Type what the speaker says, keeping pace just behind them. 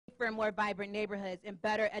safer and more vibrant neighborhoods and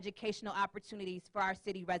better educational opportunities for our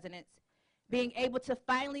city residents. Being able to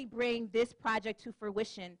finally bring this project to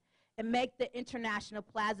fruition and make the International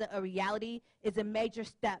Plaza a reality is a major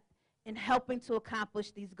step in helping to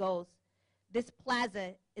accomplish these goals. This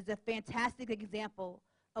plaza is a fantastic example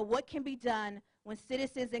of what can be done when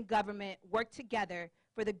citizens and government work together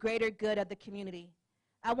for the greater good of the community.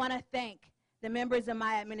 I want to thank the members of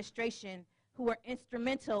my administration who were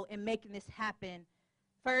instrumental in making this happen.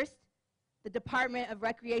 First, the Department of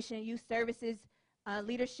Recreation and Youth Services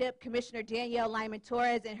leadership, Commissioner Danielle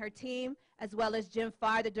Lyman-Torres and her team, as well as Jim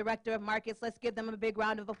Farr, the Director of Markets. Let's give them a big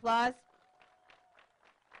round of applause.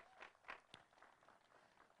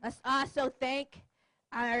 Let's also thank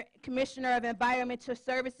our Commissioner of Environmental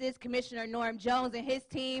Services, Commissioner Norm Jones and his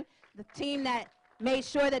team, the team that made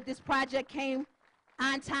sure that this project came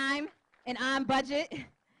on time and on budget.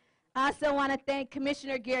 I also want to thank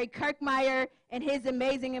Commissioner Gary Kirkmeyer and his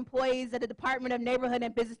amazing employees at the Department of Neighborhood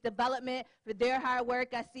and Business Development for their hard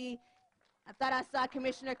work. I thought I saw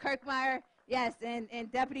Commissioner Kirkmeyer, yes,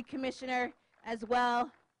 and Deputy Commissioner as well,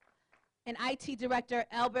 and IT Director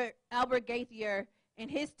Albert Gaithier and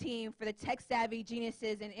his team for the tech-savvy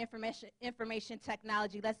geniuses in information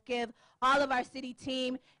technology. Let's give all of our city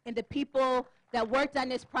team and the people that worked on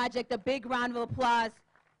this project a big round of applause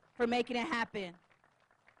for making it happen.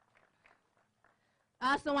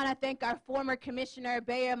 I also want to thank our former Commissioner,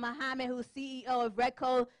 Bayer Mohammed, who's CEO of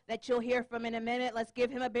WROC, that you'll hear from in a minute. Let's give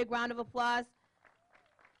him a big round of applause.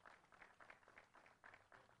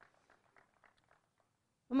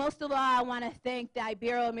 But most of all, I want to thank the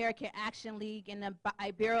Ibero-American Action League and the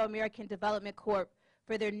Ibero-American Development Corp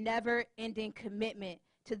for their never-ending commitment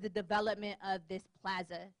to the development of this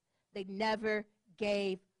plaza. They never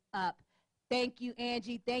gave up. Thank you,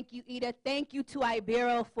 Angie. Thank you, Ida. Thank you to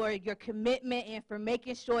Ibero for your commitment and for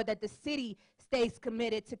making sure that the city stays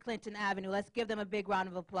committed to Clinton Avenue. Let's give them a big round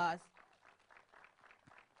of applause.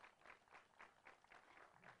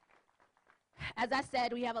 As I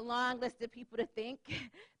said, we have a long list of people to thank.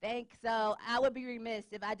 So I would be remiss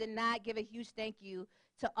if I did not give a huge thank you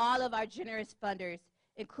to all of our generous funders,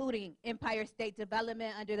 including Empire State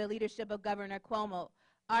Development under the leadership of Governor Cuomo,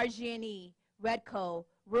 RG&E, Redco,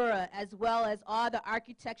 RURA, as well as all the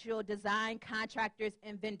architectural design contractors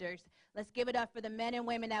and vendors. Let's give it up for the men and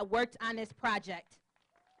women that worked on this project.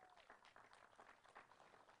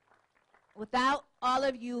 Without all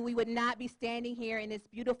of you, we would not be standing here in this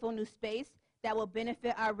beautiful new space that will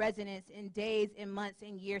benefit our residents in days and months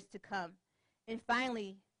and years to come. And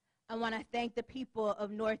finally, I want to thank the people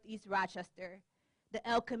of Northeast Rochester, the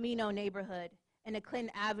El Camino neighborhood, and the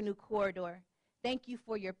Clinton Avenue corridor. Thank you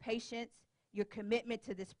for your patience, your commitment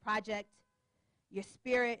to this project, your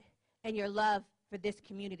spirit, and your love for this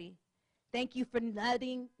community. Thank you for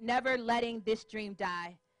never letting this dream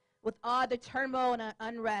die. With all the turmoil and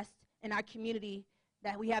unrest in our community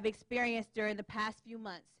that we have experienced during the past few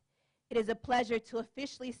months, it is a pleasure to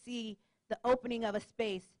officially see the opening of a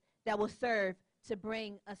space that will serve to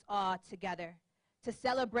bring us all together, to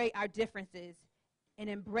celebrate our differences and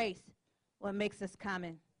embrace what makes us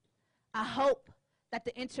common. I hope that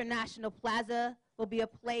the International Plaza will be a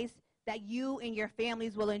place that you and your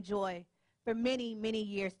families will enjoy for many, many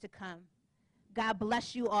years to come. God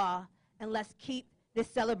bless you all, and let's keep this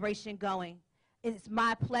celebration going. It's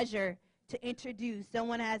my pleasure to introduce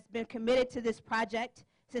someone who has been committed to this project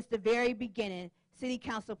since the very beginning, City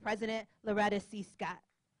Council President Loretta C. Scott.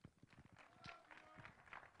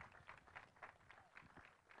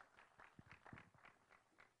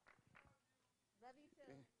 Love you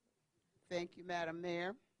too. Thank you, Madam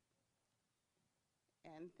Mayor.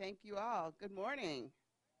 And thank you all. Good morning.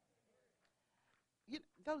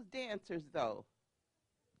 Those dancers, though,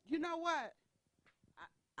 you know what?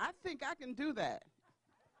 I think I can do that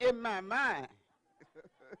in my mind.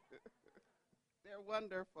 They're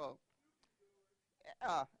wonderful.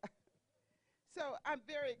 Yeah. So I'm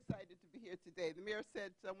very excited to be here today. The mayor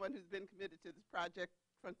said someone who's been committed to this project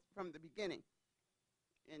from the beginning.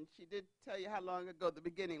 And she did tell you how long ago the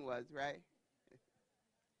beginning was, right?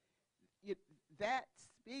 That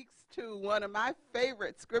speaks to one of my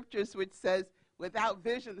favorite scriptures, which says, without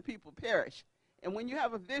vision, the people perish. And when you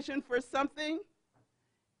have a vision for something,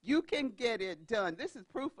 you can get it done. This is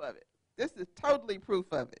proof of it. This is totally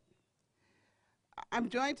proof of it. I'm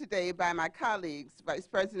joined today by my colleagues, Vice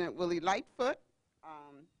President Willie Lightfoot,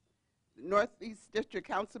 Northeast District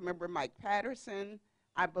Councilmember Mike Patterson,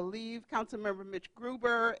 I believe Councilmember Mitch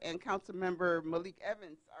Gruber, and Councilmember Malik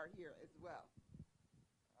Evans are here as well.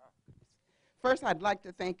 First, I'd like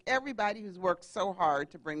to thank everybody who's worked so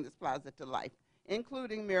hard to bring this plaza to life,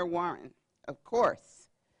 including Mayor Warren, of course,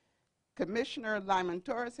 Commissioner Lyman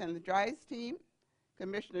Torres and the DRICE team,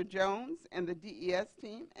 Commissioner Jones and the DES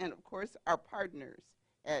team, and of course our partners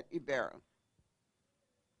at Ibero.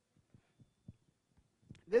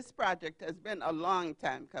 This project has been a long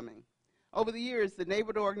time coming. Over the years, the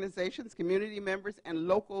neighborhood organizations, community members, and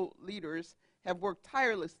local leaders have worked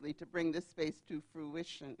tirelessly to bring this space to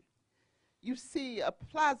fruition. You see, a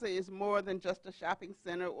plaza is more than just a shopping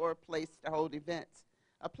center or a place to hold events.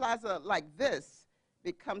 A plaza like this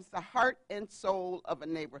becomes the heart and soul of a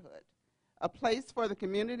neighborhood, a place for the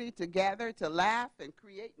community to gather, to laugh, and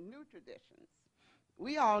create new traditions.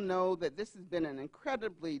 We all know that this has been an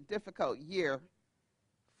incredibly difficult year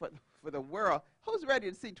for the world. Who's ready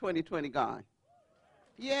to see 2020 gone?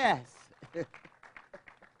 Yes.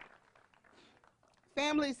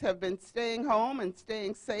 Families have been staying home and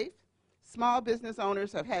staying safe. Small business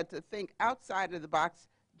owners have had to think outside of the box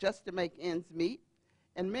just to make ends meet.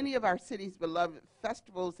 And many of our city's beloved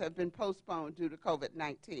festivals have been postponed due to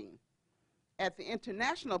COVID-19. At the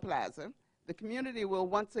International Plaza, the community will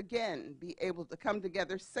once again be able to come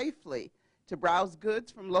together safely to browse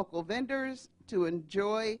goods from local vendors, to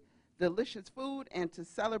enjoy delicious food, and to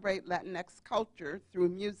celebrate Latinx culture through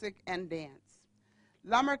music and dance.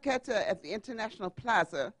 La Marqueta at the International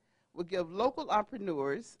Plaza will give local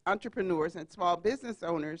entrepreneurs, and small business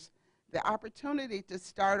owners the opportunity to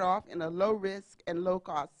start off in a low-risk and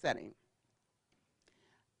low-cost setting.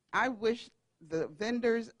 I wish the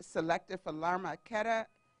vendors selected for La Marqueta,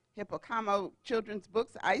 Hippocamo Children's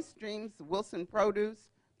Books, Ice Dreams, Wilson Produce,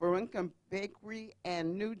 Barunca Bakery,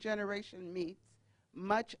 and New Generation Meats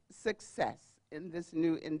much success in this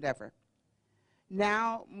new endeavor.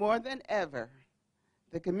 Now, more than ever,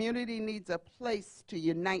 the community needs a place to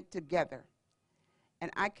unite together, and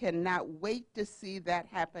I cannot wait to see that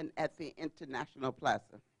happen at the International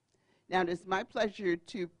Plaza. Now, it is my pleasure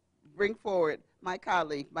to bring forward my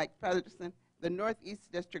colleague, Mike Patterson, the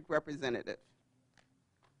Northeast District Representative.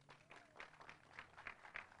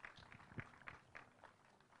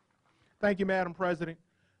 Thank you, Madam President.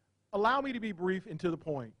 Allow me to be brief and to the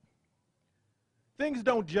point. Things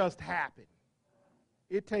don't just happen.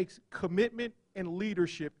 It takes commitment and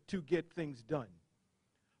leadership to get things done.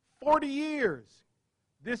 40 years,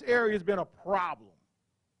 this area has been a problem.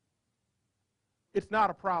 It's not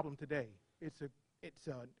a problem today. It's an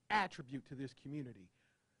attribute to this community.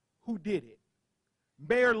 Who did it?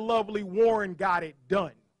 Mayor Lovely Warren got it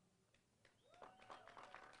done.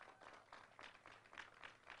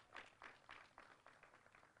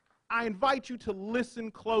 I invite you to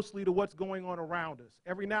listen closely to what's going on around us.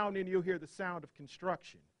 Every now and then you'll hear the sound of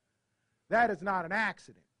construction. That is not an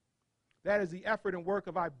accident. That is the effort and work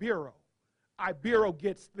of Ibero. Ibero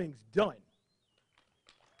gets things done.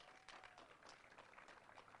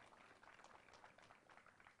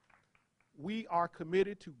 We are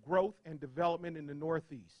committed to growth and development in the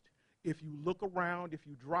Northeast. If you look around, if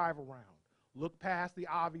you drive around, look past the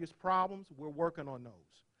obvious problems, we're working on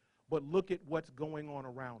those. But look at what's going on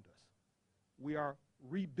around us. We are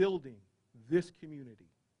rebuilding this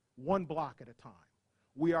community, one block at a time.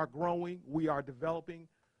 We are growing, we are developing.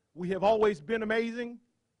 We have always been amazing.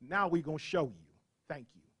 Now we're going to show you. Thank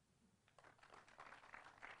you.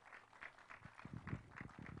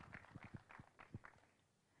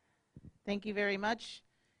 Thank you very much,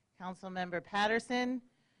 Councilmember Patterson,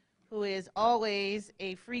 who is always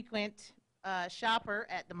a frequent shopper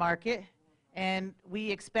at the market, and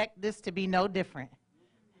we expect this to be no different.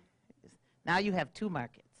 Now you have two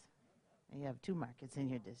markets. You have two markets in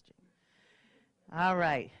your district. All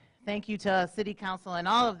right. Thank you to City Council and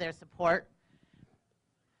all of their support.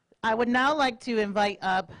 I would now like to invite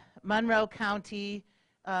up Monroe County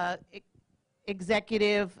Deputy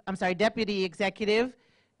Executive,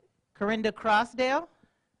 Corinda Crossdale.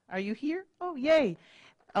 Are you here? Oh, yay.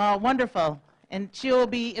 Wonderful. And she'll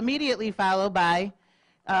be immediately followed by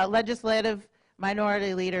Legislative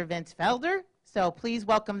Minority Leader Vince Felder. So please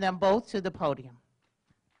welcome them both to the podium.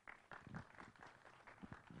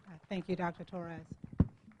 Thank you, Dr. Torres.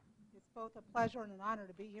 It's both a pleasure and an honor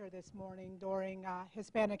to be here this morning during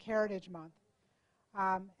Hispanic Heritage Month.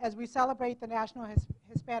 As we celebrate the National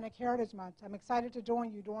Hispanic Heritage Month, I'm excited to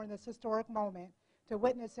join you during this historic moment to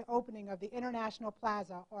witness the opening of the International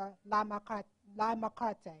Plaza, or La Marqueta.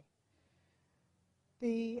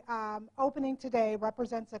 The opening today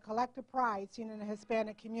represents a collective pride seen in the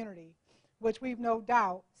Hispanic community, which we've no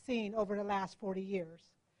doubt seen over the last 40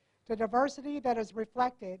 years. The diversity that is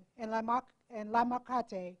reflected in La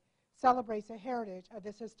Marqueta celebrates the heritage of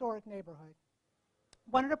this historic neighborhood.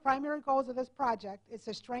 One of the primary goals of this project is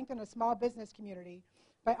to strengthen the small business community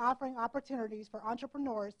by offering opportunities for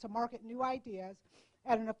entrepreneurs to market new ideas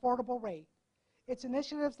at an affordable rate. It's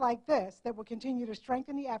initiatives like this that will continue to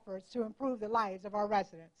strengthen the efforts to improve the lives of our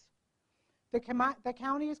residents. The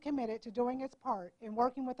county is committed to doing its part in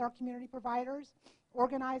working with our community providers,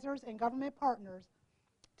 organizers, and government partners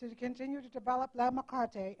to continue to develop La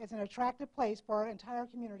Macarte as an attractive place for our entire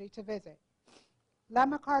community to visit. La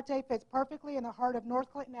Macarte fits perfectly in the heart of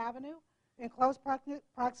North Clinton Avenue in close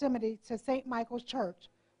proximity to St. Michael's Church,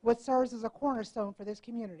 which serves as a cornerstone for this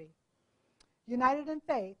community. United in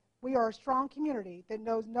faith, we are a strong community that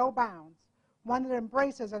knows no bounds, one that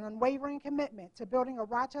embraces an unwavering commitment to building a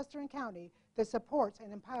Rochester and County that supports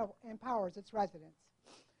and empowers its residents.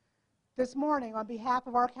 This morning, on behalf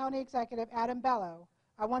of our County Executive, Adam Bello,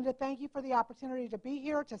 I wanted to thank you for the opportunity to be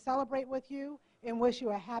here to celebrate with you and wish you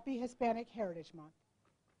a happy Hispanic Heritage Month.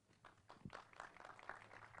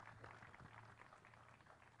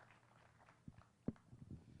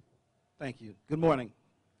 Thank you. Good morning.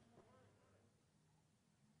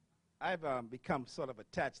 I've become sort of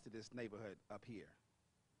attached to this neighborhood up here.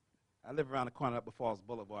 I live around the corner up Falls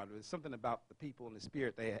Boulevard. There's something about the people and the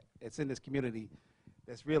spirit that's in this community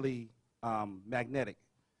that's really magnetic.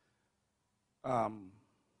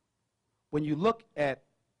 When you look at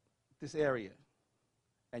this area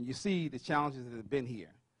and you see the challenges that have been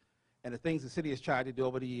here and the things the city has tried to do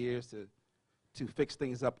over the years to fix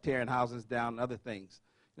things up, tearing houses down and other things,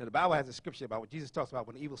 you know, the Bible has a scripture about what Jesus talks about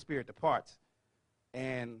when the evil spirit departs,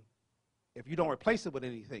 and if you don't replace it with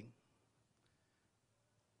anything,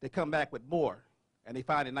 they come back with more, and they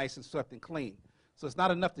find it nice and swept and clean. So it's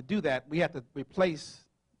not enough to do that. We have to replace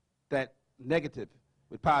that negative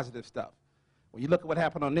with positive stuff. When you look at what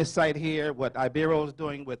happened on this site here, what Ibero is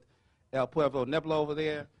doing with El Pueblo Neblo over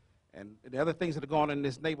there, and the other things that are going on in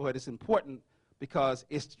this neighborhood, it's important because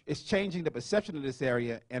it's changing the perception of this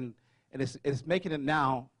area, and it's making it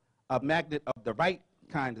now a magnet of the right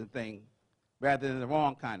kind of thing rather than the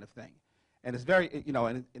wrong kind of thing. And it's very, you know,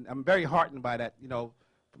 and I'm very heartened by that, you know,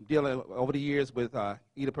 from dealing over the years with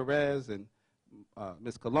Ida Perez and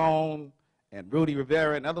Ms. Colon and Rudy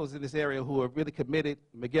Rivera and others in this area who are really committed,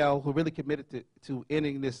 Miguel, who are really committed to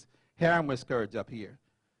ending this heroin scourge up here.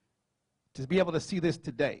 To be able to see this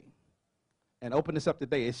today and open this up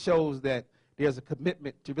today, it shows that there's a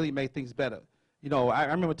commitment to really make things better. You know, I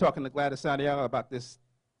remember talking to Gladys Santiago about this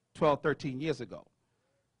 12, 13 years ago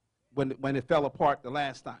when it fell apart the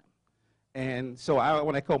last time. And so I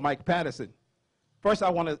want to echo Mike Patterson. First, I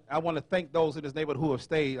want to thank those in this neighborhood who have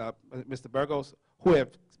stayed, Mr. Burgos, who have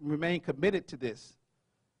remained committed to this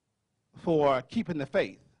for keeping the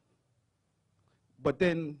faith. But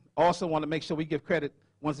then also want to make sure we give credit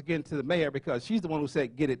once again to the mayor because she's the one who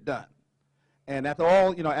said, get it done. And after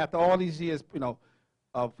all these years, you know,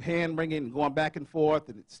 of hand wringing and going back and forth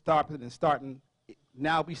and starting,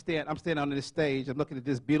 now I'm standing on this stage and looking at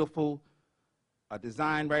this beautiful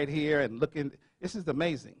design right here and looking, this is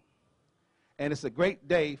amazing. And it's a great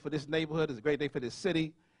day for this neighborhood, it's a great day for this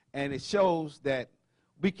city, and it shows that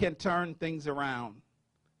we can turn things around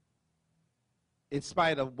in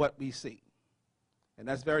spite of what we see. And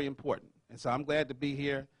that's very important. And so I'm glad to be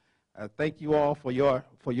here. Thank you all for your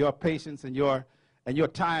patience and your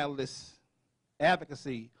tireless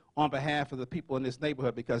advocacy on behalf of the people in this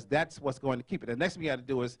neighborhood because that's what's going to keep it. The next thing we got to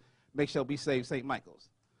do is make sure we save St. Michael's.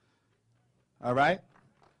 All right?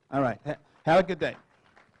 All right. Have a good day.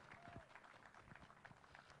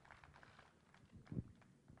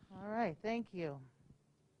 All right, thank you.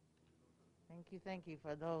 Thank you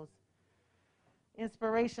for those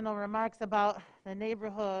inspirational remarks about the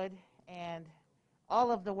neighborhood and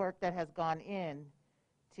all of the work that has gone in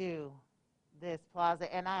to this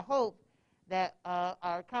plaza. And I hope that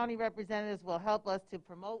our county representatives will help us to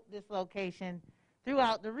promote this location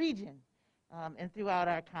throughout the region and throughout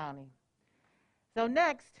our county. So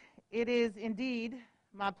next, it is indeed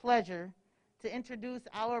my pleasure to introduce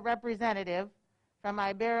our representative from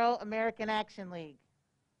Ibero American Action League.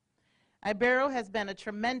 Ibero has been a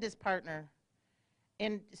tremendous partner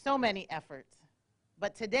in so many efforts,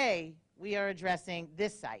 but today we are addressing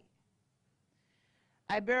this site.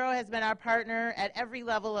 Ibero has been our partner at every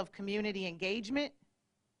level of community engagement,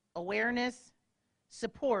 awareness,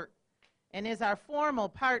 support, and is our formal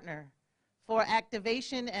partner for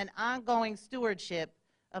activation and ongoing stewardship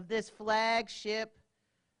of this flagship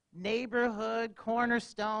neighborhood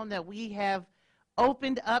cornerstone that we have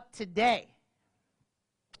opened up today.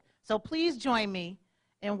 So please join me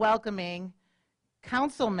in welcoming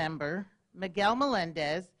Council Member Miguel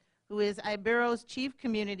Melendez, who is Ibero's Chief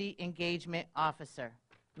Community Engagement Officer.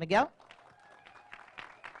 Miguel?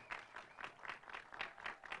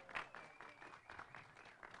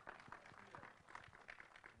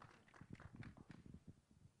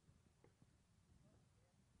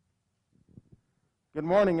 Good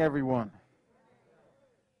morning, everyone.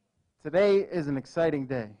 Today is an exciting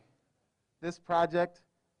day. This project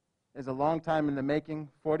is a long time in the making,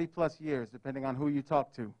 40-plus years, depending on who you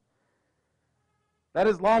talk to. That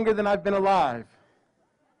is longer than I've been alive.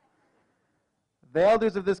 The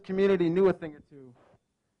elders of this community knew a thing or two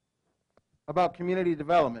about community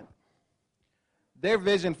development. Their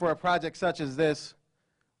vision for a project such as this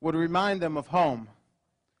would remind them of home.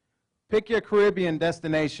 Pick your Caribbean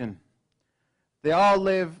destination. They all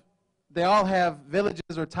have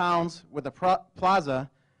villages or towns with a plaza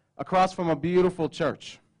across from a beautiful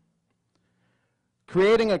church.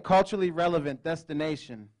 Creating a culturally relevant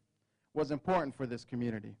destination was important for this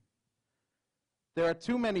community. There are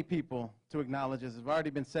too many people to acknowledge, as has already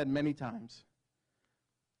been said many times.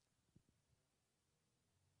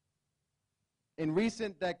 In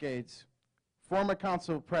recent decades, former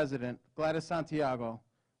council president Gladys Santiago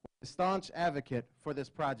was a staunch advocate for this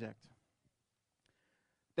project.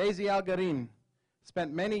 Daisy Algarin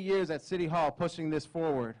spent many years at City Hall pushing this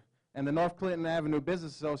forward, and the North Clinton Avenue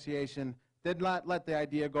Business Association did not let the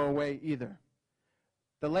idea go away either.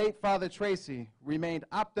 The late Father Tracy remained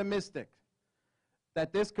optimistic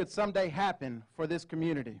that this could someday happen for this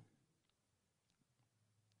community.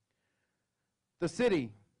 The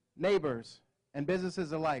city, neighbors, and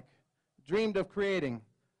businesses alike dreamed of creating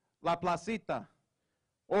La Placita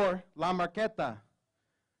or La Marqueta.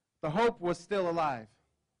 The hope was still alive.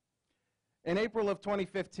 In April of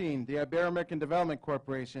 2015, the Ibero-American Development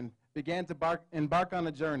Corporation began to embark on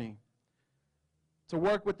a journey to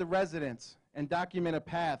work with the residents and document a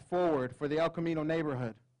path forward for the El Camino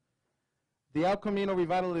neighborhood. The El Camino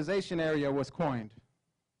Revitalization Area was coined.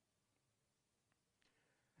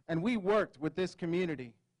 And we worked with this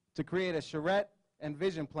community to create a charrette and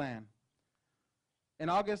vision plan. In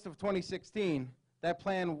August of 2016, that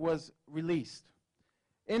plan was released.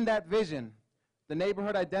 In that vision, the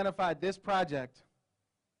neighborhood identified this project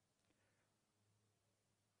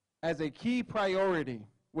as a key priority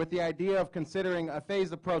with the idea of considering a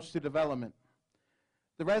phased approach to development.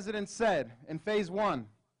 The residents said, in phase 1,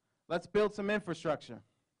 let's build some infrastructure,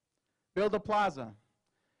 build a plaza.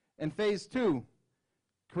 In phase 2,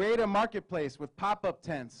 create a marketplace with pop-up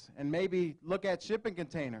tents and maybe look at shipping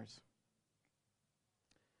containers.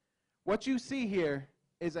 What you see here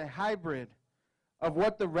is a hybrid of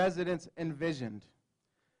what the residents envisioned.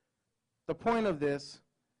 The point of this,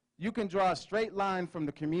 you can draw a straight line from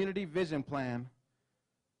the community vision plan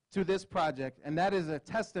to this project, and that is a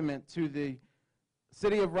testament to the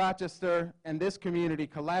City of Rochester and this community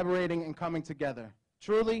collaborating and coming together.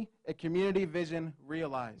 Truly, a community vision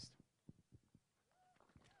realized.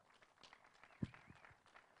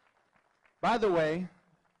 By the way,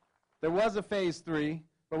 there was a phase 3,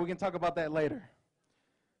 but we can talk about that later.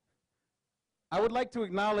 I would like to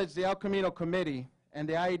acknowledge the El Camino Committee and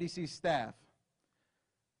the IEDC staff.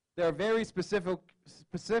 There are very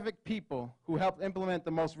specific people who helped implement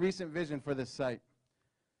the most recent vision for this site.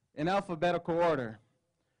 In alphabetical order,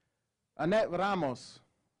 Annette Ramos,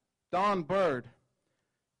 Dawn Bird,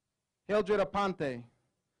 Hildred Aponte,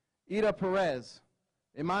 Ida Perez,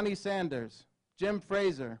 Imani Sanders, Jim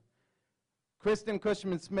Fraser, Kristen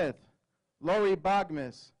Cushman-Smith, Lori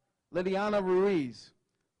Bogmas, Liliana Ruiz,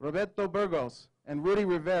 Roberto Burgos, and Rudy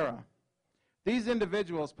Rivera. These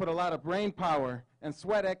individuals put a lot of brain power and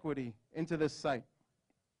sweat equity into this site.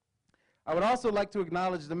 I would also like to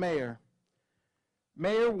acknowledge the mayor.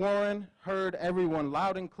 Mayor Warren heard everyone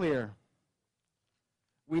loud and clear.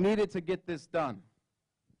 We needed to get this done.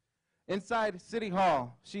 Inside City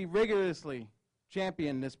Hall, she rigorously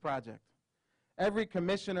championed this project. Every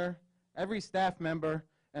commissioner, every staff member,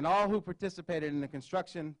 and all who participated in the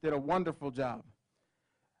construction did a wonderful job.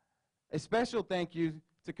 A special thank you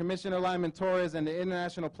to Commissioner Lyman Torres and the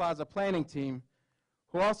International Plaza planning team,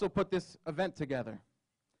 who also put this event together.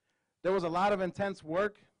 There was a lot of intense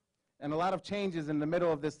work and a lot of changes in the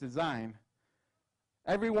middle of this design.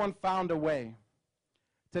 Everyone found a way.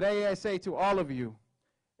 Today I say to all of you,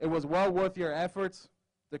 it was well worth your efforts.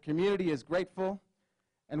 The community is grateful,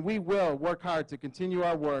 and we will work hard to continue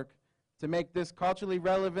our work to make this culturally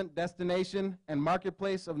relevant destination and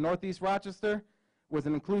marketplace of Northeast Rochester with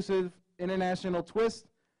an inclusive international twist,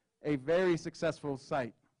 a very successful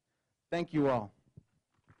site. Thank you all.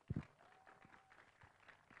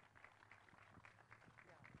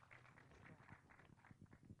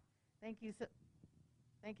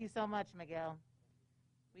 Thank you so much, Miguel.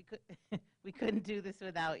 We couldn't do this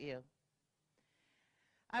without you.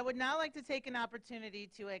 I would now like to take an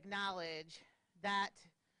opportunity to acknowledge that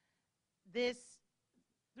this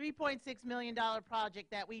 $3.6 million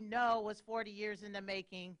project that we know was 40 years in the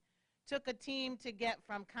making took a team to get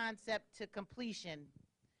from concept to completion.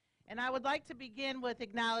 And I would like to begin with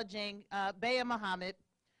acknowledging Baya Muhammad,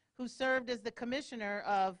 who served as the Commissioner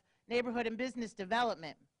of Neighborhood and Business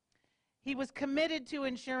Development. He was committed to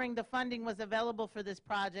ensuring the funding was available for this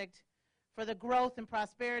project for the growth and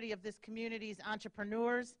prosperity of this community's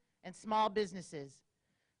entrepreneurs and small businesses.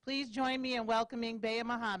 Please join me in welcoming Baya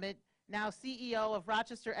Muhammad, now CEO of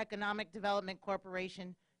Rochester Economic Development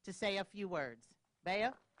Corporation, to say a few words.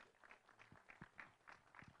 Baya?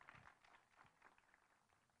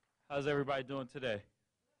 How's everybody doing today?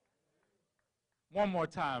 One more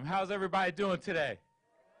time. How's everybody doing today?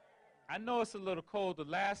 I know it's a little cold. The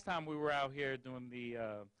last time we were out here doing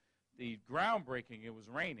the groundbreaking, it was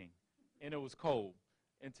raining and it was cold.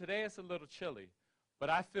 And today it's a little chilly. But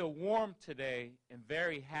I feel warm today and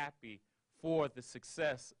very happy for the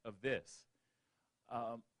success of this.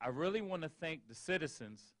 I really want to thank the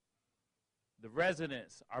citizens, the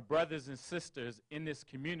residents, our brothers and sisters in this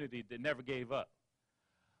community that never gave up.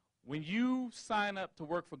 When you sign up to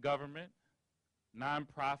work for government,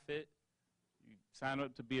 nonprofit, you sign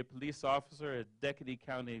up to be a police officer, a deputy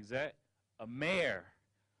county exec, a mayor,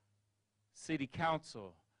 city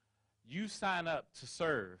council, you sign up to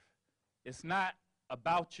serve. It's not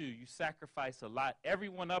about you. You sacrifice a lot.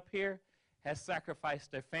 Everyone up here has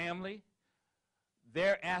sacrificed their family,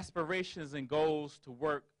 their aspirations and goals to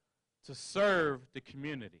work to serve the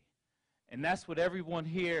community. And that's what everyone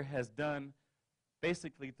here has done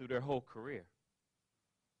basically through their whole career.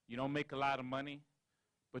 You don't make a lot of money,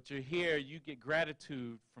 but you're here, you get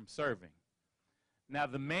gratitude from serving. Now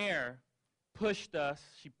the mayor pushed us,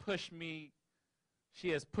 she pushed me, she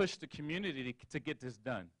has pushed the community to get this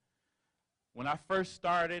done. When I first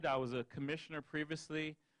started, I was a commissioner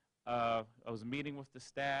previously. I was meeting with the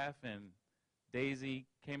staff, and Daisy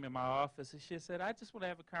came in my office, and she said, I just want to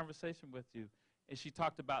have a conversation with you. And she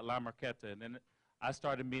talked about La Marqueta, and then I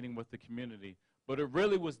started meeting with the community. But it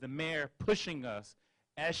really was the mayor pushing us,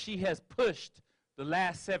 as she has pushed the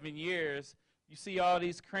last 7 years. You see all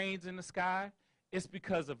these cranes in the sky? It's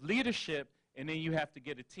because of leadership, and then you have to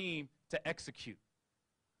get a team to execute.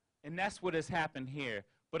 And that's what has happened here.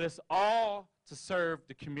 But it's all to serve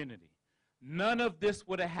the community. None of this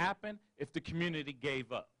would have happened if the community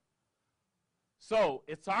gave up. So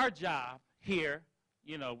it's our job here,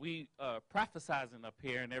 you know, we prophesizing up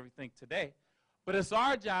here and everything today, but it's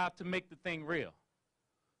our job to make the thing real.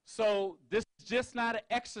 So this is just not an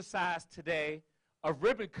exercise today of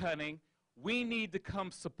ribbon cutting. We need to come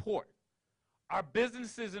support. Our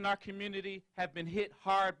businesses in our community have been hit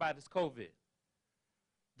hard by this COVID.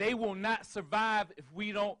 They will not survive if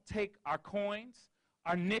we don't take our coins,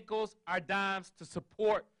 our nickels, our dimes to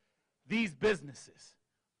support these businesses.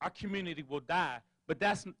 Our community will die, but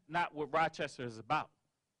that's not what Rochester is about.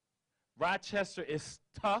 Rochester is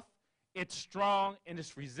tough, it's strong, and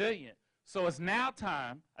it's resilient. So it's now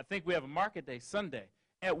time, I think we have a market day Sunday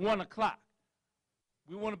at 1 o'clock.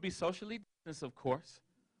 We want to be socially distanced, of course,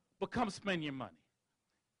 but come spend your money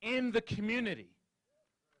in the community.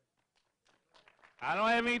 I don't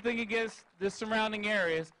have anything against the surrounding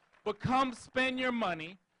areas, but come spend your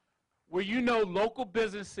money where you know local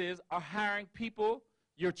businesses are hiring people,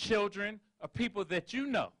 your children, or people that you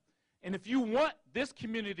know. And if you want this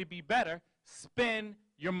community to be better, spend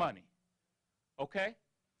your money, okay?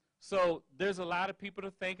 So there's a lot of people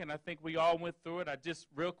to thank, and I think we all went through it. I just,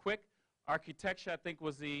 real quick, architecture, I think,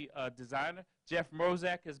 was the designer. Jeff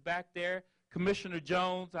Mrozak is back there. Commissioner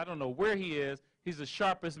Jones, I don't know where he is. He's the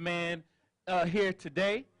sharpest man here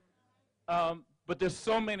today. But there's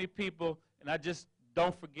so many people, and I just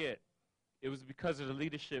don't forget, it was because of the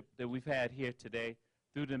leadership that we've had here today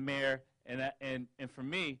through the mayor, and for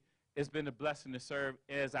me, it's been a blessing to serve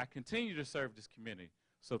as I continue to serve this community.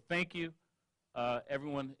 So thank you.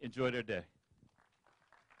 Everyone enjoy their day.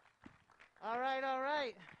 All right, all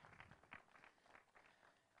right.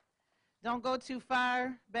 Don't go too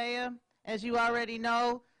far, Baya. As you already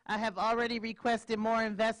know, I have already requested more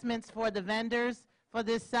investments for the vendors for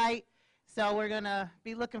this site, so we're going to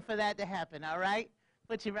be looking for that to happen, all right?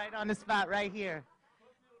 Put you right on the spot right here.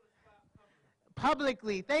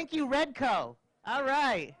 Publicly. Thank you, Redco. All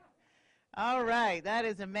right. All right. That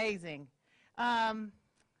is amazing.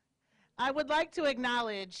 I would like to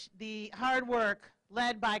acknowledge the hard work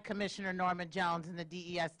led by Commissioner Norman Jones and the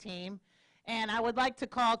DES team. And I would like to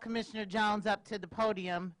call Commissioner Jones up to the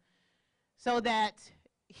podium so that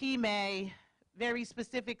he may very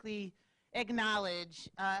specifically acknowledge,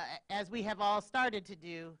 as we have all started to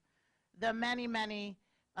do, the many, many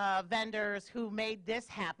vendors who made this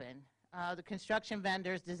happen, the construction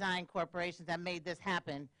vendors, design corporations that made this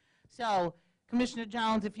happen. So, Commissioner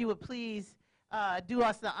Jones, if you would please do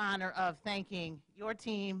us the honor of thanking your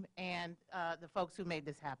team and the folks who made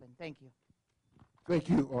this happen. Thank you. Thank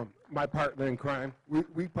you, my partner in crime.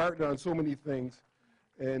 We partner on so many things,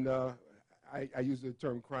 and I use the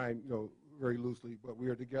term crime, very loosely, but we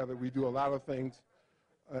are together. We do a lot of things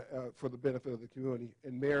for the benefit of the community.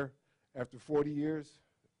 And Mayor, after 40 years,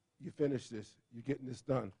 you finish this. You're getting this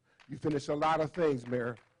done. You finish a lot of things,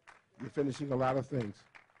 Mayor. You're finishing a lot of things.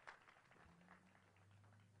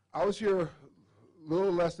 I was here a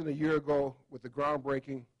little less than a year ago with the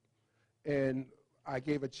groundbreaking, and I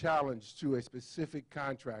gave a challenge to a specific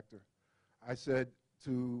contractor. I said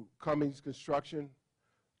to Cummings Construction,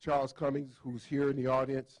 Charles Cummings, who's here in the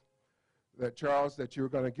audience, that Charles, that you're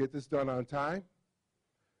going to get this done on time,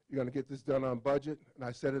 you're going to get this done on budget, and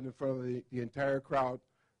I said it in front of the entire crowd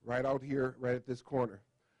right out here, right at this corner.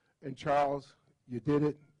 And Charles, you did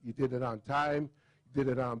it on time, you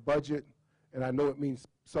did it on budget, and I know it means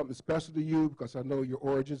something special to you because I know your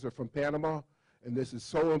origins are from Panama, and this is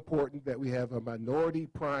so important that we have a minority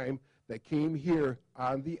prime that came here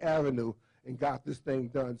on the avenue and got this thing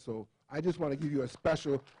done. So I just want to give you a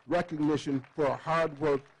special recognition for our hard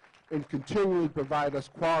work and continually provide us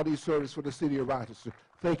quality service for the city of Rochester.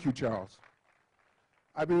 Thank you, Charles.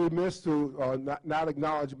 I'd be remiss to not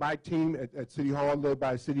acknowledge my team at City Hall, led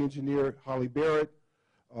by City Engineer Holly Barrett,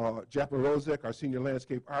 Jeff Morozek, our Senior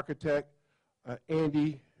Landscape Architect,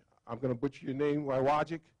 Andy, I'm going to butcher your name,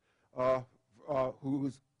 Wywajic, who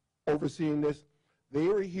is overseeing this. They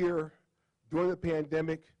were here during the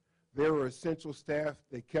pandemic. They were essential staff.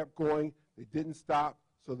 They kept going. They didn't stop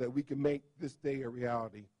so that we can make this day a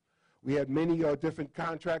reality. We had many different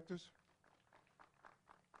contractors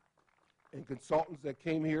and consultants that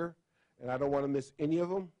came here, and I don't want to miss any of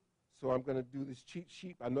them, so I'm going to do this cheat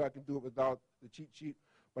sheet. I know I can do it without the cheat sheet,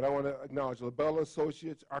 but I want to acknowledge LaBella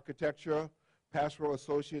Associates, Architecture, Pastoral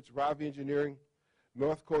Associates, Ravi Engineering,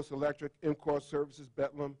 North Coast Electric, MCOR Services,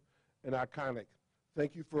 Bedlam, and Iconic.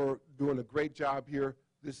 Thank you for doing a great job here.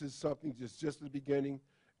 This is something just the beginning,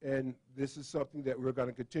 and this is something that we're going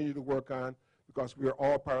to continue to work on because we are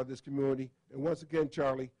all part of this community. And once again,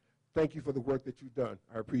 Charlie, thank you for the work that you've done.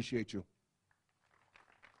 I appreciate you.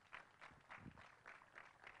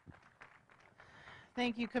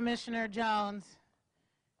 Thank you, Commissioner Jones.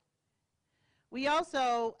 We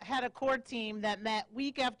also had a core team that met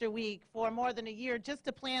week after week for more than a year just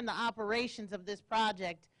to plan the operations of this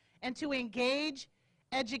project and to engage,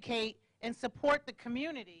 educate, and support the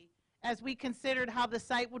community as we considered how the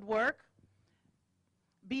site would work,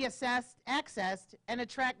 be assessed, accessed, and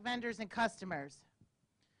attract vendors and customers.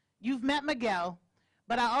 You've met Miguel,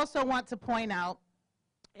 but I also want to point out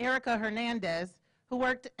Erica Hernandez, who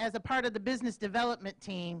worked as a part of the business development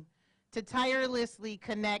team to tirelessly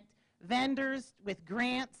connect vendors with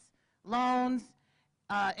grants, loans,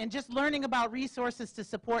 and just learning about resources to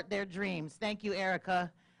support their dreams. Thank you,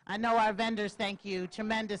 Erica. I know our vendors thank you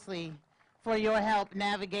tremendously for your help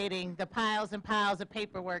navigating the piles and piles of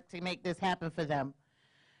paperwork to make this happen for them.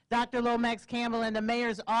 Dr. Lomax Campbell and the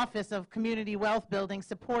Mayor's Office of Community Wealth Building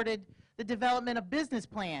supported the development of business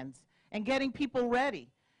plans and getting people ready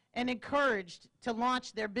and encouraged to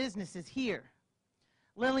launch their businesses here.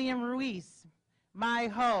 Lillian Ruiz, Mai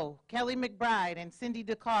Ho, Kelly McBride, and Cindy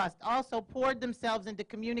DeCoste also poured themselves into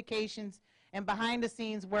communications and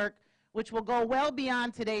behind-the-scenes work, which will go well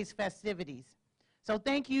beyond today's festivities. So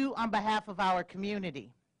thank you on behalf of our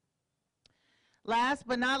community. Last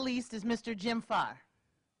but not least is Mr. Jim Farr.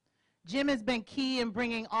 Jim has been key in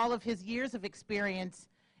bringing all of his years of experience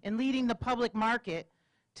in leading the public market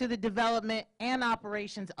to the development and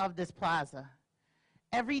operations of this plaza.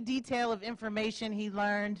 Every detail of information he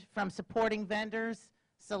learned from supporting vendors,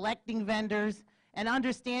 selecting vendors, and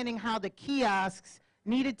understanding how the kiosks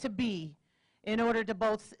needed to be in order to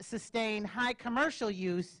both sustain high commercial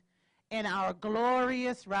use in our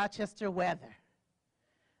glorious Rochester weather.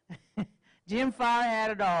 Jim Farr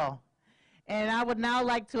had it all. And I would now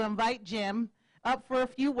like to invite Jim up for a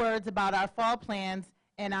few words about our fall plans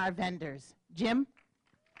and our vendors. Jim?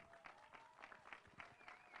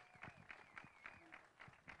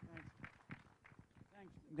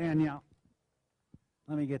 Thanks, Danielle.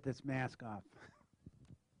 Let me get this mask off.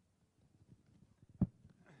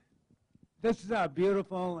 This is a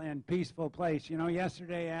beautiful and peaceful place. You know,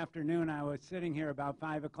 yesterday afternoon I was sitting here about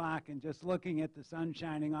 5 o'clock and just looking at the sun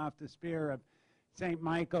shining off the spire of St.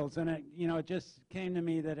 Michael's, and it just came to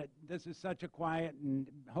me that this is such a quiet and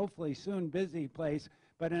hopefully soon busy place,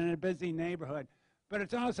 but in a busy neighborhood. But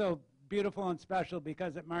it's also beautiful and special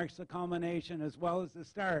because it marks the culmination as well as the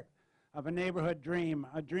start of a neighborhood dream,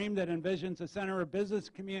 a dream that envisions a center of business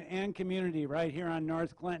and community right here on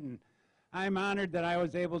North Clinton. I'm honored that I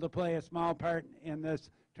was able to play a small part in this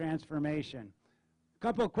transformation. A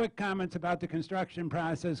couple of quick comments about the construction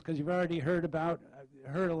process, because you've already heard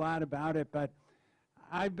a lot about it, but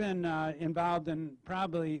I've been involved in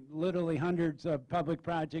probably literally hundreds of public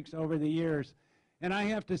projects over the years. And I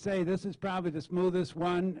have to say, this is probably the smoothest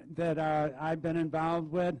one that I've been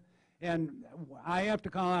involved with. And I have to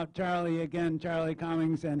call out Charlie again, Charlie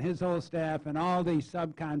Cummings and his whole staff and all these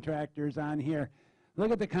subcontractors on here.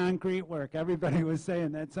 Look at the concrete work. Everybody was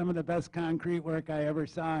saying that's some of the best concrete work I ever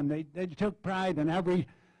saw, and they took pride in every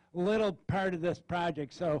little part of this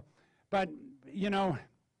project. So, but, you know,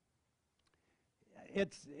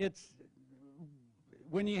 it's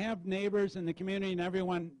when you have neighbors in the community and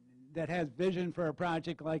everyone that has vision for a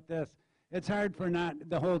project like this, it's hard for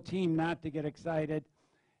the whole team not to get excited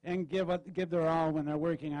and give their all when they're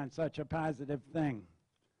working on such a positive thing.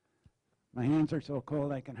 My hands are so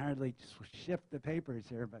cold I can hardly shift the papers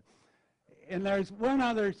here. And there's one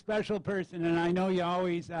other special person, and I know you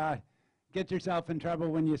always get yourself in trouble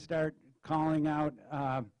when you start calling out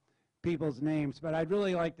people's names, but I'd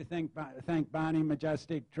really like to thank Bonnie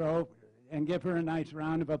Majestic Trove and give her a nice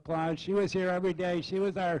round of applause. She was here every day. She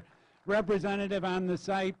was our representative on the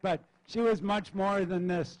site, but she was much more than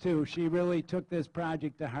this too. She really took this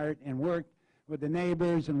project to heart and worked with the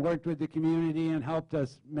neighbors and worked with the community and helped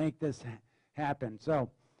us make this happen. So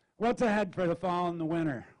what's ahead for the fall and the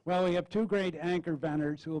winter? Well, we have two great anchor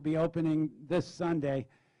vendors who will be opening this Sunday,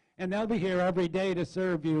 and they'll be here every day to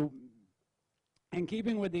serve you. In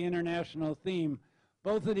keeping with the international theme,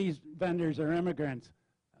 both of these vendors are immigrants.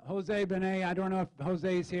 Jose Benet, I don't know if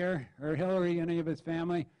Jose's here, or Hillary, any of his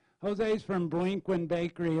family. Jose's from Brinquin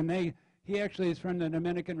Bakery, and he actually is from the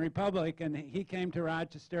Dominican Republic, and he came to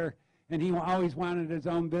Rochester, and he always wanted his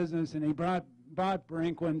own business, and he bought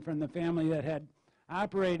Brinquin from the family that had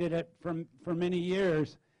operated it for many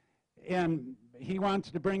years, and he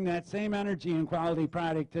wants to bring that same energy and quality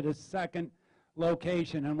product to the second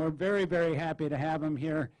location, and we're very, very happy to have him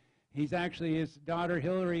here. He's actually, his daughter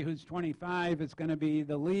Hillary, who's 25, is going to be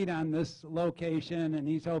the lead on this location, and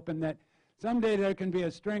he's hoping that someday there can be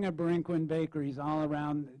a string of Brinquin bakeries all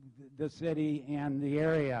around the city and the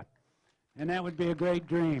area, and that would be a great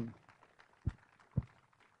dream.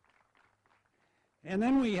 And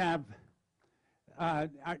then we have our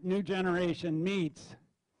New Generation Meats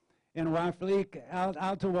in Waflik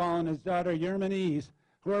Altawal and his daughter Yermanese,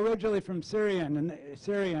 who are originally from Syria,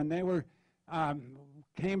 and they were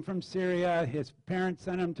came from Syria. His parents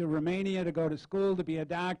sent him to Romania to go to school to be a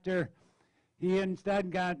doctor. He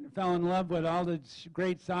instead fell in love with all the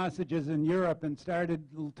great sausages in Europe and started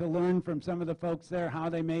to learn from some of the folks there how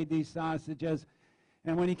they made these sausages.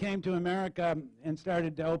 And when he came to America and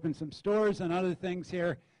started to open some stores and other things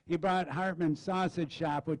here, he brought Hartman's Sausage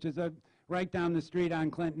Shop, which is right down the street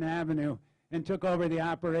on Clinton Avenue, and took over the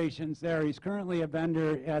operations there. He's currently a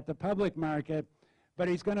vendor at the public market, but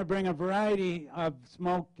he's going to bring a variety of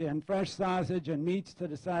smoked and fresh sausage and meats to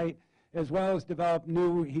the site, as well as develop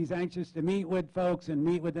he's anxious to meet with folks and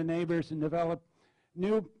meet with the neighbors and develop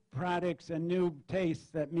new products and new tastes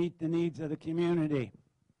that meet the needs of the community.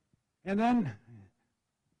 And then,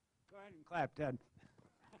 go ahead and clap, Ted.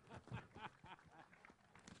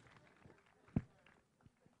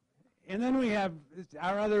 And then we have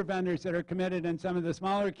our other vendors that are committed in some of the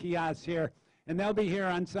smaller kiosks here, and they'll be here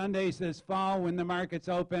on Sundays this fall when the market's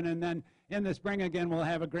open, and then in the spring again we'll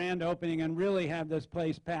have a grand opening and really have this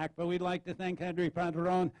place packed. But we'd like to thank Henry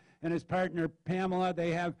Padron and his partner Pamela.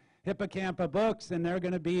 They have Hippocampa Books, and they're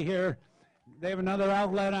going to be here. They have another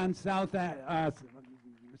outlet on South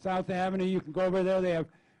Avenue. You can go over there. They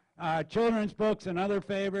have children's books and other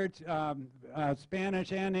favorites,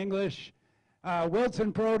 Spanish and English.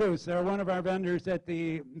 Wilson Produce, they're one of our vendors at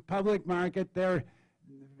the public market. They're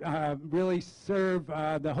really serve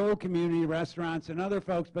the whole community, restaurants and other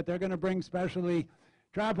folks, but they're going to bring specialty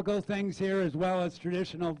tropical things here as well as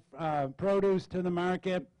traditional produce to the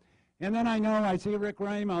market. And then I see Rick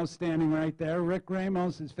Ramos standing right there. Rick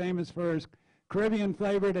Ramos is famous for his Caribbean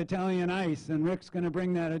flavored Italian ice, and Rick's going to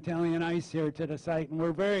bring that Italian ice here to the site, and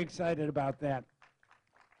we're very excited about that.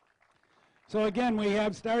 So again, we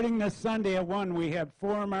have, starting this Sunday at 1, we have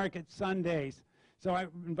 4 market Sundays. So I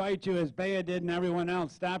invite you, as Bea did and everyone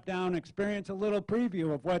else, stop down, experience a little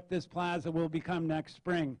preview of what this plaza will become next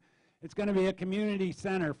spring. It's going to be a community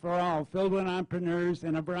center for all, filled with entrepreneurs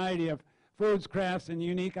and a variety of foods, crafts, and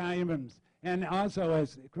unique items. And also,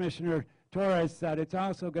 as Commissioner Torres said, it's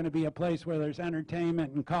also going to be a place where there's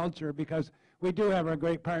entertainment and culture, because we do have our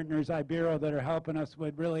great partners, Ibero, that are helping us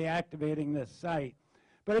with really activating this site.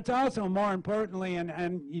 But it's also, more importantly,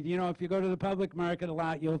 and you know, if you go to the public market a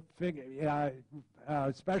lot, you'll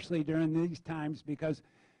especially during these times because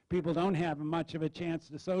people don't have much of a chance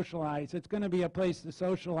to socialize. It's going to be a place to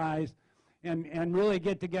socialize and really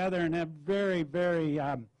get together and have very, very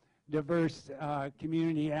diverse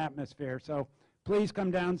community atmosphere. So please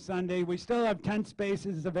come down Sunday. We still have tent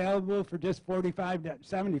spaces available for just $45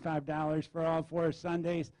 to $75 for all 4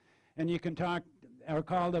 Sundays. And you can talk or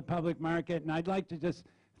call the public market. And I'd like to just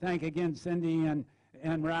thank again Cindy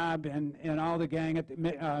and Rob and all the gang at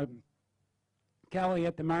the, Kelly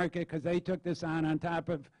at the market, because they took this on top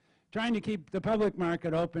of trying to keep the public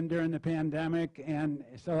market open during the pandemic. And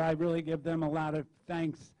so I really give them a lot of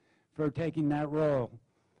thanks for taking that role.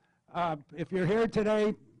 If you're here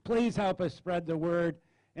today, please help us spread the word.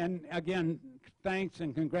 And again, thanks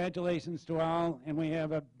and congratulations to all. And we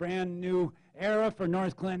have a brand new era for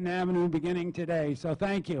North Clinton Avenue beginning today. So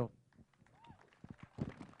thank you.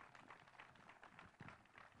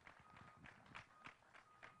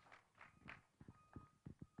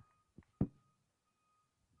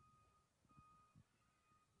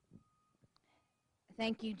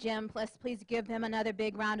 Thank you, Jim. Plus, please give him another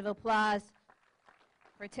big round of applause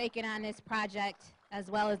for taking on this project as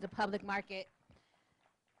well as the public market.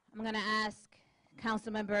 I'm going to ask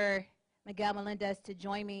Councilmember Miguel Melendez to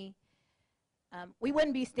join me. We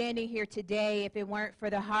wouldn't be standing here today if it weren't for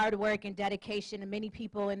the hard work and dedication of many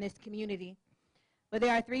people in this community. But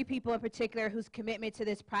there are 3 people in particular whose commitment to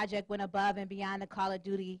this project went above and beyond the call of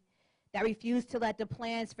duty, that refused to let the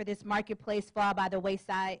plans for this marketplace fall by the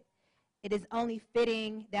wayside. It is only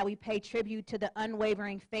fitting that we pay tribute to the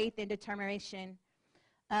unwavering faith and determination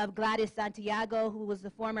of Gladys Santiago, who was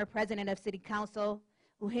the former president of City Council,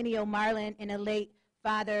 Eugenio Marlin, and the late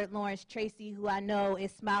Father Lawrence Tracy, who I know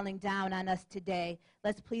is smiling down on us today.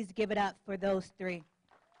 Let's please give it up for those 3.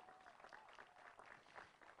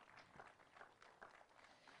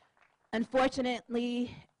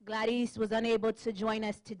 Unfortunately, Gladys was unable to join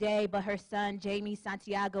us today, but her son, Jamie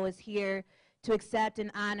Santiago, is here to accept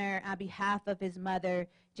and honor on behalf of his mother.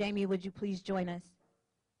 Jamie, would you please join us?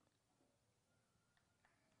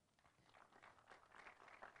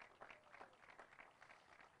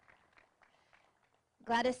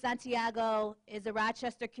 Gladys Santiago is a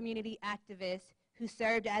Rochester community activist who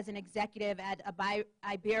served as an executive at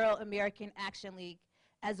Ibero-American Action League,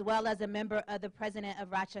 as well as a member of the president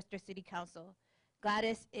of Rochester City Council.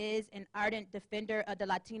 Gladys is an ardent defender of the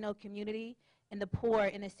Latino community and the poor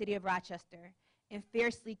in the city of Rochester, and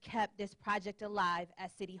fiercely kept this project alive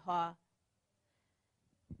at City Hall.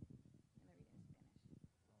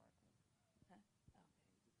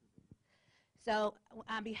 So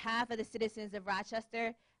on behalf of the citizens of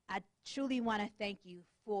Rochester, I truly want to thank you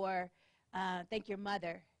for, thank your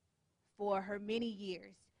mother for her many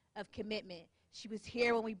years of commitment. She was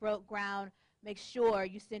here when we broke ground. Make sure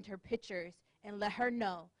you send her pictures and let her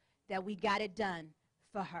know that we got it done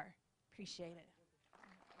for her. Appreciate it.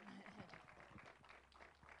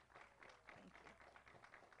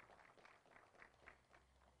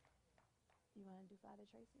 You want to do Father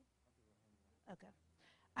Tracy? Okay.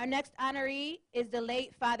 Our next honoree is the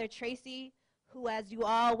late Father Tracy, who, as you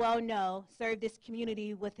all well know, served this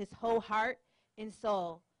community with his whole heart and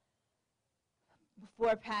soul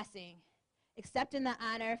before passing. Accepting the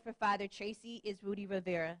honor for Father Tracy is Rudy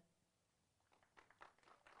Rivera.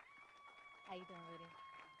 How you doing, Rudy?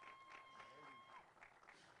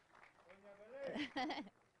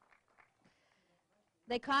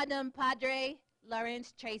 They called him Padre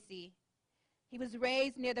Lawrence Tracy. He was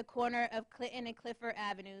raised near the corner of Clinton and Clifford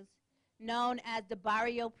Avenues, known as the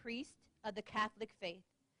barrio priest of the Catholic faith.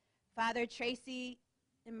 Father Tracy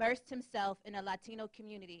immersed himself in the Latino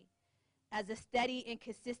community as a steady and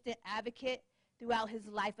consistent advocate throughout his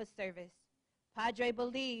life of service. Padre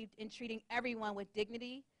believed in treating everyone with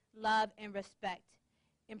dignity, love, and respect,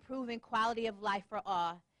 improving quality of life for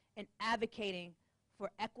all, and advocating for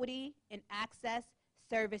equity and access,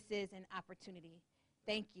 services, and opportunity.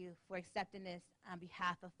 Thank you for accepting this on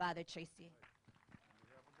behalf of Father Tracy.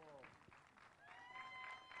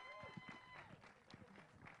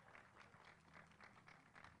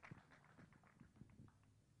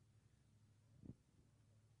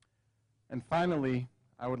 And finally,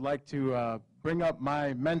 I would like to bring up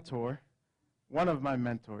my mentor, one of my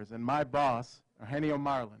mentors, and my boss, Eugenio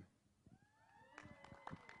Marlin.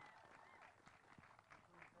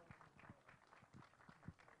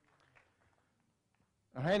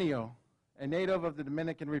 Eugenio, a native of the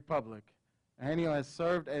Dominican Republic, Eugenio has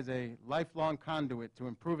served as a lifelong conduit to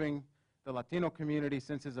improving the Latino community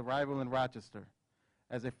since his arrival in Rochester.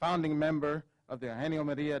 As a founding member of the Eugenio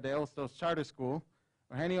Maria de Hostos Charter School,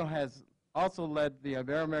 Eugenio has also led the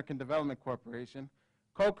Ibero-American Development Corporation,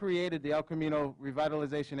 co-created the El Camino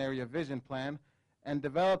Revitalization Area Vision Plan, and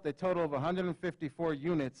developed a total of 154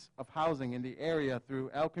 units of housing in the area through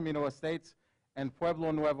El Camino Estates and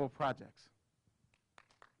Pueblo Nuevo projects.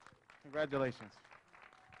 Congratulations.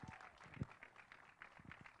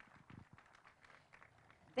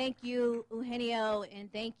 Thank you, Eugenio,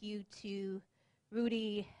 and thank you to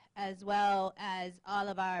Rudy, as well as all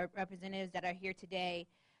of our representatives that are here today.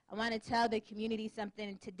 I want to tell the community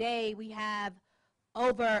something. Today, we have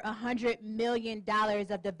over $100 million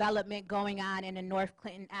of development going on in the North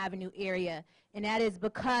Clinton Avenue area, and that is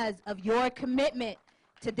because of your commitment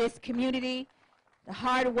to this community, the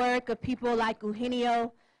hard work of people like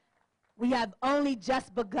Eugenio. We have only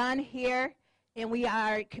just begun here, and we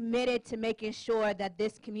are committed to making sure that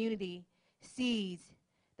this community sees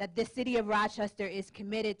that the city of Rochester is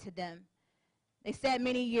committed to them. They said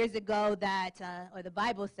many years ago that, or the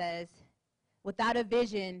Bible says, without a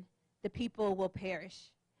vision, the people will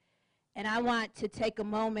perish. And I want to take a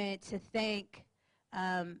moment to thank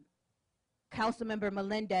Councilmember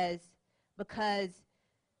Melendez, because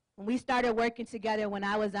when we started working together when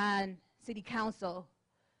I was on city council,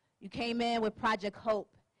 you came in with Project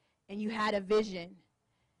Hope, and you had a vision.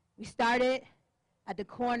 We started at the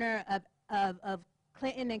corner of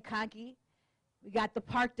Clinton and Conkey. We got the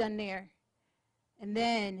park done there. And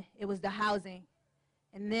then it was the housing.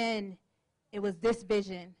 And then it was this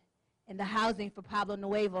vision and the housing for Pablo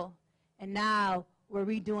Nuevo. And now we're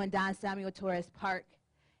redoing Don Samuel Torres Park.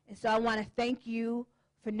 And so I want to thank you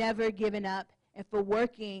for never giving up and for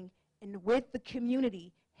working with the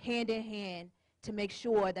community hand in hand to make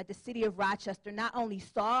sure that the city of Rochester not only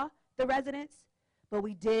saw the residents, but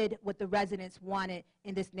we did what the residents wanted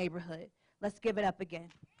in this neighborhood. Let's give it up again.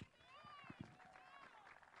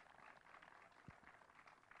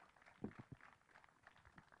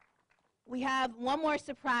 We have one more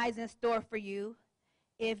surprise in store for you.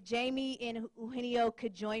 If Jamie and Eugenio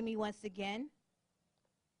could join me once again.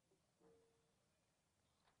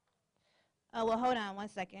 Oh, well, hold on one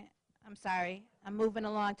second. I'm sorry. I'm moving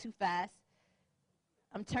along too fast.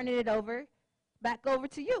 I'm turning it back over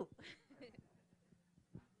to you.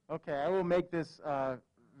 Okay, I will make this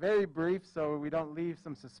very brief so we don't leave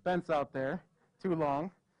some suspense out there too long.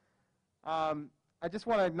 I just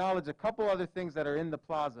want to acknowledge a couple other things that are in the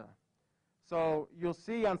plaza. So you'll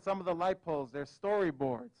see on some of the light poles, there's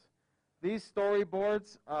storyboards. These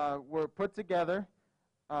storyboards were put together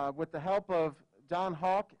with the help of John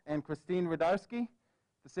Hawk and Christine Radarski,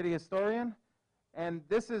 the city historian. And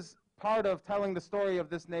this is part of telling the story of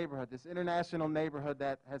this neighborhood, this international neighborhood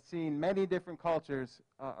that has seen many different cultures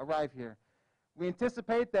arrive here. We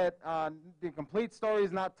anticipate that the complete story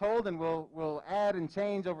is not told, and we'll add and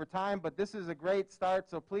change over time, but this is a great start,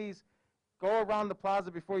 so please go around the plaza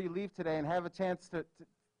before you leave today and have a chance to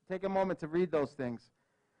take a moment to read those things.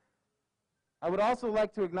 I would also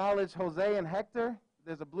like to acknowledge Jose and Hector.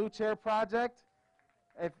 There's a blue chair project.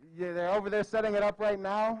 If they're over there setting it up right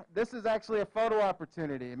now, this is actually a photo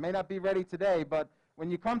opportunity. It may not be ready today, but when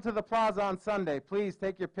you come to the plaza on Sunday, please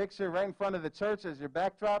take your picture right in front of the church as your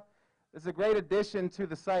backdrop. It's a great addition to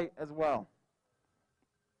the site as well.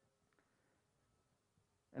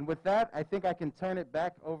 And with that, I think I can turn it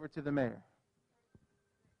back over to the mayor.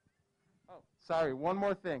 Oh, sorry, one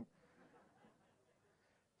more thing.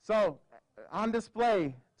 So, on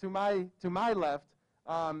display to my left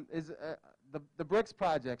is the bricks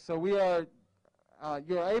project. So we are,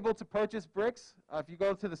 you're able to purchase bricks. If you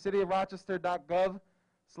go to the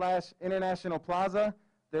cityofrochester.gov/International Plaza,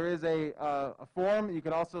 there is a form. You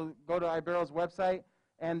can also go to Ibero's website.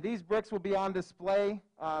 And these bricks will be on display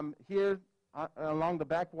here along the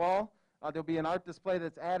back wall. There'll be an art display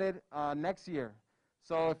that's added next year.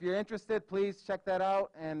 So if you're interested, please check that out,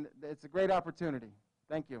 and it's a great opportunity.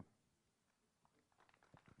 Thank you.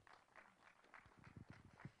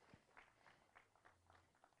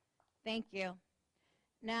 Thank you.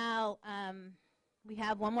 Now, we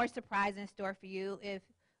have one more surprise in store for you. If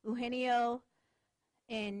Eugenio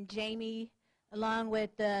and Jamie, along with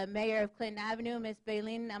the mayor of Clinton Avenue, Ms.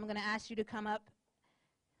 Bailyn, I'm going to ask you to come up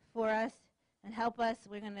for us and help us.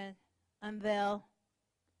 We're going to unveil.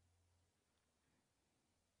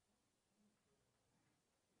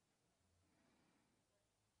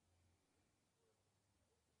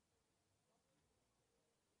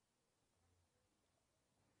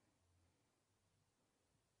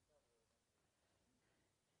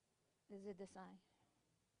 Is it the sign?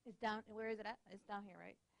 It's down, where is it at? It's down here,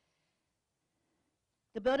 right?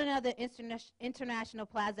 The building of the International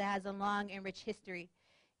Plaza has a long and rich history.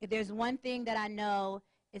 If there's one thing that I know,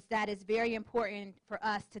 it's that it's very important for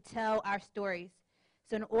us to tell our stories.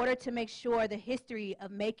 So in order to make sure the history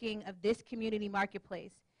of making of this community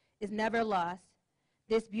marketplace is never lost,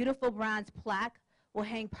 this beautiful bronze plaque will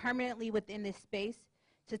hang permanently within this space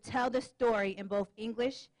to tell the story in both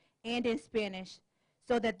English and in Spanish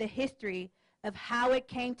so that the history of how it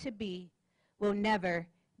came to be will never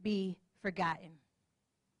be forgotten.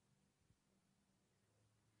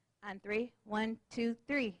 On three, 1, 2,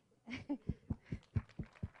 3.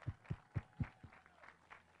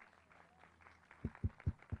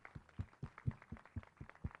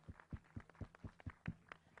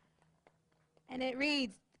 And it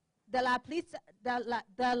reads, la placita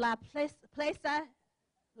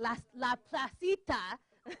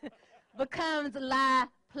becomes La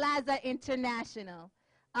Plaza International.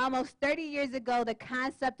 Almost 30 years ago, the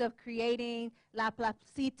concept of creating La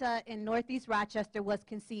Placita in Northeast Rochester was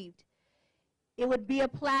conceived. It would be a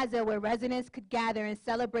plaza where residents could gather and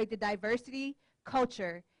celebrate the diversity,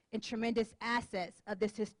 culture, and tremendous assets of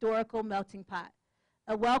this historical melting pot.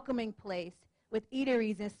 A welcoming place with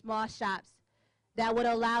eateries and small shops that would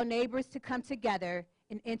allow neighbors to come together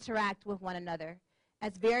and interact with one another,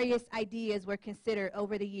 as various ideas were considered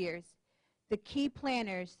over the years. The key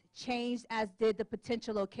planners changed, as did the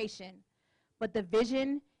potential location, but the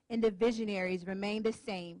vision and the visionaries remained the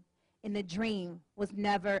same, and the dream was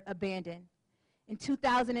never abandoned. In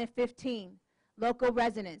 2015, local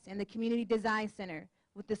residents and the Community Design Center,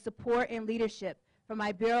 with the support and leadership from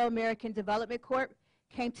Ibero-American Development Corp.,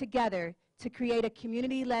 came together to create a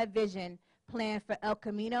community-led vision plan for El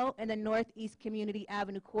Camino and the Northeast Community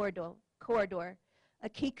Avenue corridor. A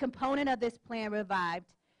key component of this plan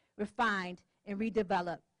revived, refined, and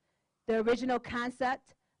redeveloped the original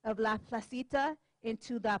concept of La Placita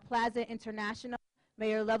into the Plaza International.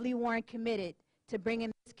 Mayor Lovely Warren committed to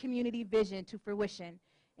bringing this community vision to fruition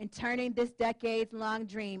and turning this decades-long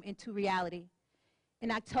dream into reality.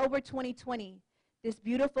 In October 2020, this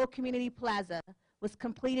beautiful community plaza was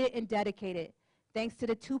completed and dedicated thanks to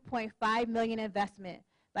the $2.5 million investment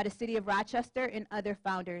by the City of Rochester and other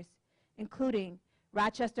founders, including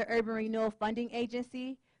Rochester Urban Renewal Funding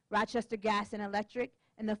Agency, Rochester Gas and Electric,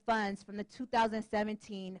 and the funds from the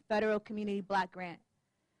 2017 Federal Community Block Grant.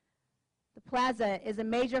 The plaza is a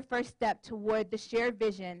major first step toward the shared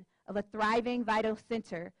vision of a thriving, vital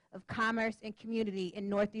center of commerce and community in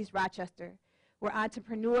Northeast Rochester, where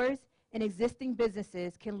entrepreneurs and existing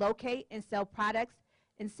businesses can locate and sell products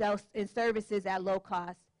and services at low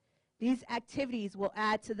cost. These activities will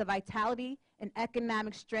add to the vitality and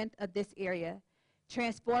economic strength of this area,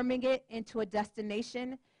 transforming it into a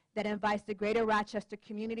destination that invites the greater Rochester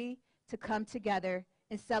community to come together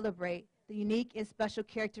and celebrate the unique and special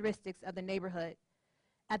characteristics of the neighborhood.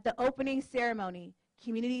 At the opening ceremony,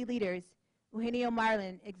 community leaders, Eugenio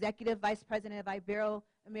Marlin, Executive Vice President of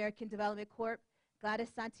Ibero-American Development Corp.,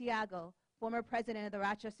 Gladys Santiago, former President of the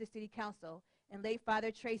Rochester City Council, and late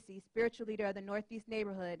Father Tracy, spiritual leader of the Northeast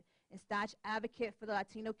neighborhood and staunch advocate for the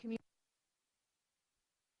Latino community,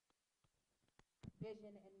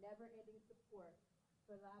 vision and never-ending support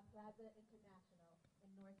for La Plaza International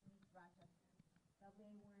in Northeast Rochester. Lovely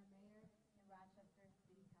Warren Mayor and Rochester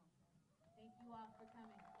City Council. Thank you all for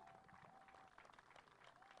coming.